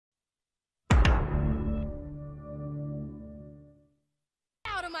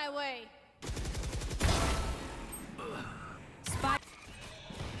my way. Spike.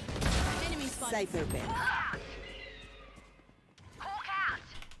 Enemy spotted. Cypher bed.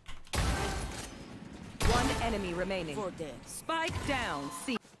 One enemy remaining. For dead. Spike down.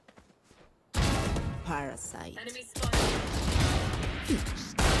 C. Parasite. Enemy spotted.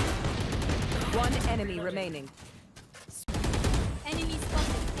 One enemy remaining. Enemy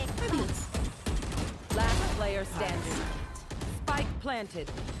spotted. Last player standing. Spike planted.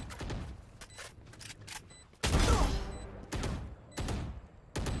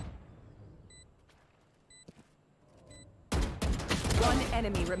 One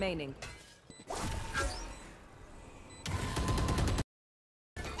enemy remaining.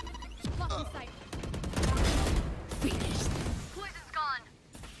 Blocking sight. Finished. Poison's gone.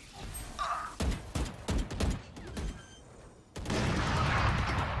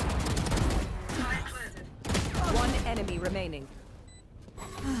 One enemy remaining.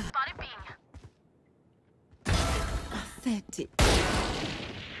 Spotted beam. Pathetic.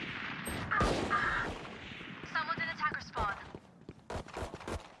 Someone's in attacker spawn.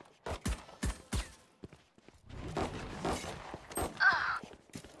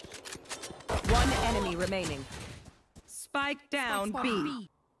 One enemy remaining. Spike down B.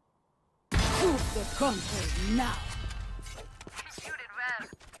 Prove the conquer now. Muted well.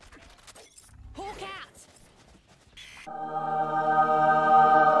 Hawk out.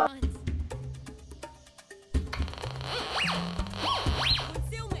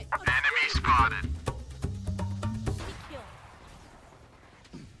 Concealment. Enemy spotted. Kill.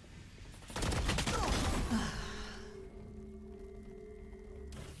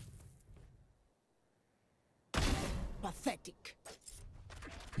 Pathetic.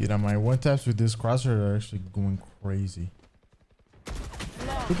 Yeah, my one taps with this crosshair are actually going crazy.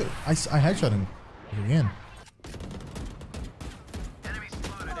 Look at I headshot him again. Enemy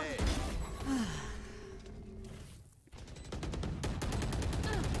spotted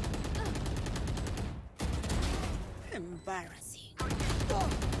A. Embarrassing.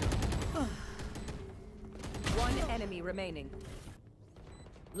 One enemy remaining.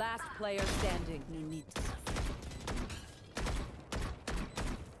 Last player standing. No need to suffer.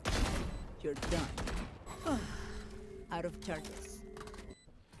 You're done. Out of charges.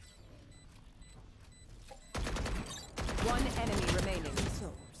 One enemy remaining.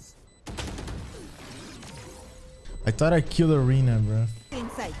 Souls. I thought I killed Arena, bro. In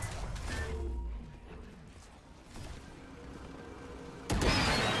sight. But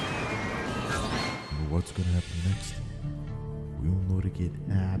what's gonna happen next? We all know to get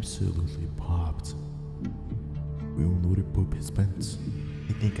absolutely popped. We all know to poop his pants.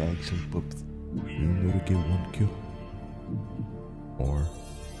 I think I actually pooped. We all know to get one kill. Or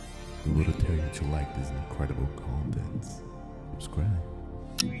we will tell you to like this incredible content. Subscribe.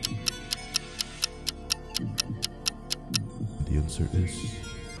 The answer is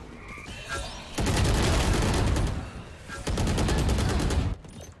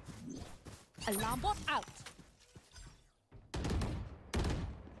Alarm bot out.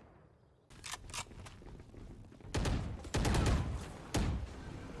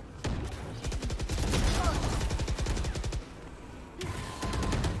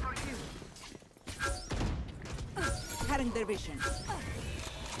 Cutting their vision.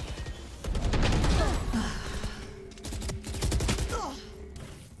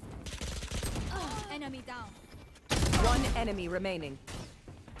 Enemy down. One enemy remaining.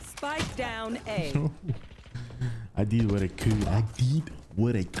 Spike down A. I did what I could. I did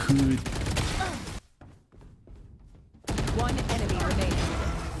what I could. One enemy remaining.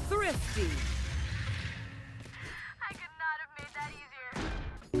 Thrifty. I could not have made that easier.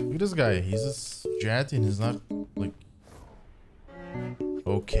 Look at this guy. He's just jetting. He's not like.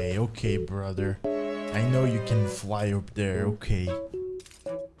 Okay, brother. I know you can fly up there. Okay.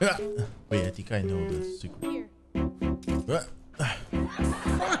 Ah! Wait, I think I know the secret. Here. Ah!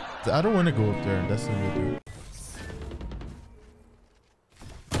 I don't want to go up there. That's the way to do it.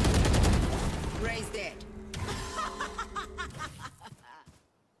 Raise dead.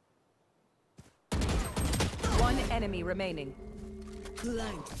 One enemy remaining.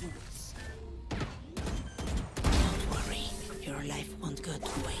 Blind fools. Don't worry. Your life won't go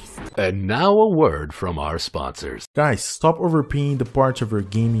to waste. And now a word from our sponsors. Guys, stop overpaying the parts of your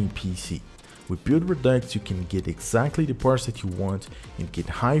gaming PC. With Build Redux, you can get exactly the parts that you want and get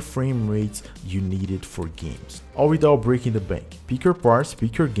high frame rates you needed for games, all without breaking the bank. Pick your parts,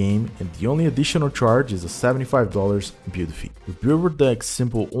 pick your game, and the only additional charge is a $75 build fee. With Build Redux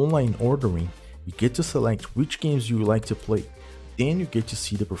simple online ordering, you get to select which games you like to play. Then you get to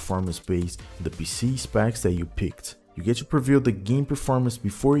see the performance based on the PC specs that you picked. You get to preview the game performance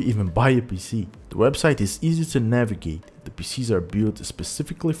before you even buy a PC. The website is easy to navigate. The PCs are built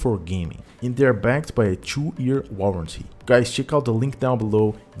specifically for gaming, and they are backed by a 2-year warranty. Guys, check out the link down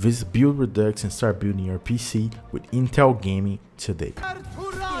below, visit Build Redux and start building your PC with Intel Gaming today.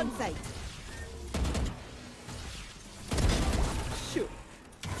 Inside. Shoot.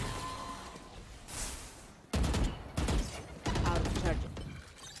 Out of charge.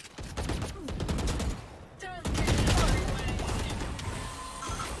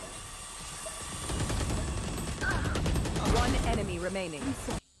 One enemy remaining.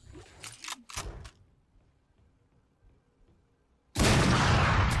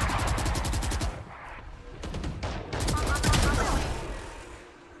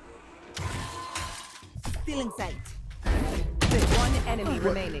 Still inside. One enemy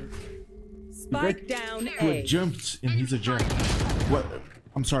remaining. Spike down A. Jumped and he's a jet. What?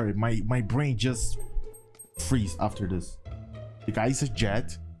 I'm sorry, my brain just freeze after this. The guy's a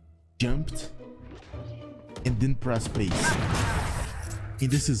jet, jumped, and didn't press space. And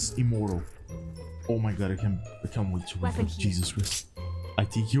this is immortal. Oh my god, I can't wait to Weapon read here. Jesus Christ. I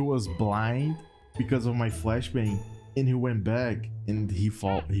think he was blind because of my flashbang, and he went back and he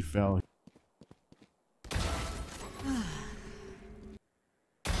fell.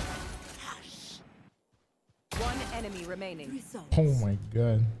 One enemy remaining. Results. Oh my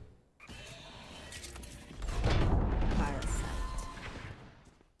god. Parasite.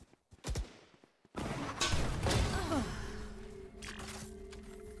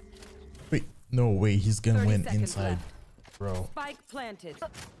 Wait, no way, he's gonna 30 win seconds inside, left. bro. Spike planted.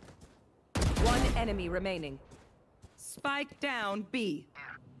 One enemy remaining. Spike down B.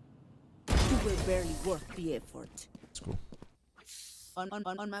 You were barely worth the effort. Let's go.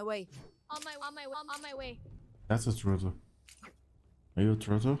 On my way. On my way. That's a Troto. Are you a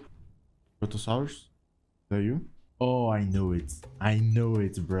Troto? Trotosaurus? Is that you? Oh, I know it. I know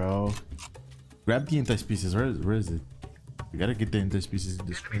it, bro. Grab the anti-species. Where is it? You gotta get the anti-species in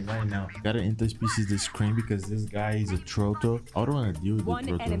the screen right now. You gotta anti-species the screen because this guy is a Troto. I don't wanna deal with One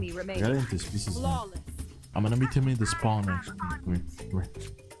the Troto. enemy You remaining. gotta anti-species him. Flawless. I'm gonna meet him in the spawn actually. Come here. Come here.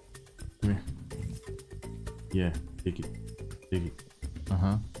 Come here. Yeah, take it. Take it.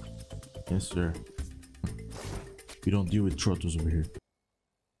 Uh-huh. Yes, sir. We don't deal with Trotos over here.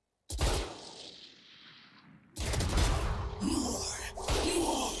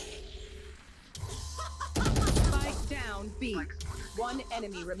 Spike down B. One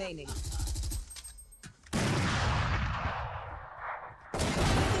enemy remaining. Care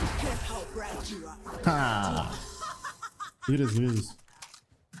how bright you are. Ha! Look at this, look at this.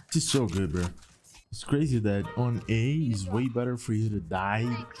 This is so good, bro. It's crazy that on A is way better for you to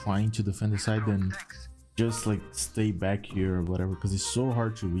die trying to defend the side than just like stay back here or whatever, because it's so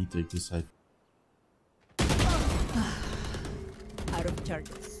hard to retake this side. Out of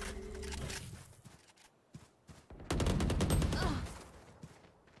charges.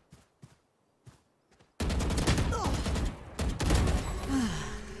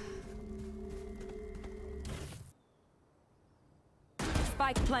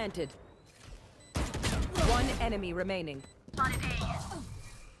 Spike planted. One enemy remaining.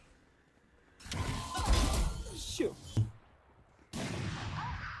 Sure.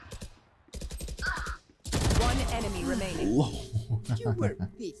 One enemy remaining. You were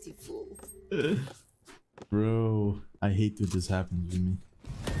pitiful. Bro, I hate when this happens with me.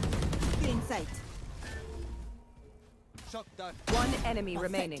 Still inside. One enemy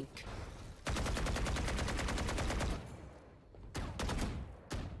remaining.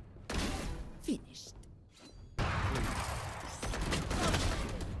 Finished.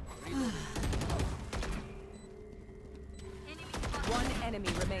 One enemy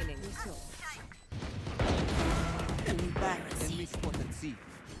remaining. Embarrassing.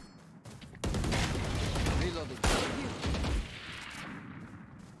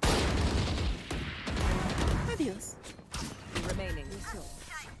 Adios. Remaining.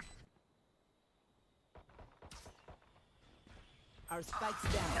 Our spikes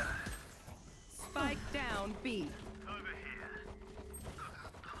down. Spike down B.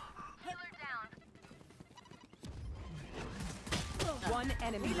 One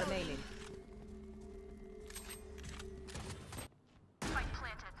enemy remaining.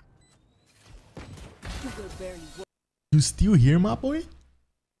 You were barely worth. You still here, my boy?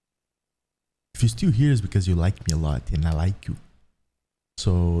 If you're still here, it's because you like me a lot and I like you.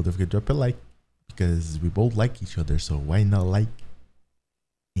 So don't forget to drop a like because we both like each other. So why not like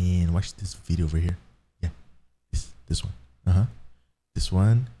and watch this video over here? Yeah, this one. This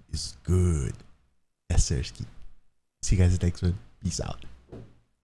one is good. Yes, sir. See you guys next one. Peace out.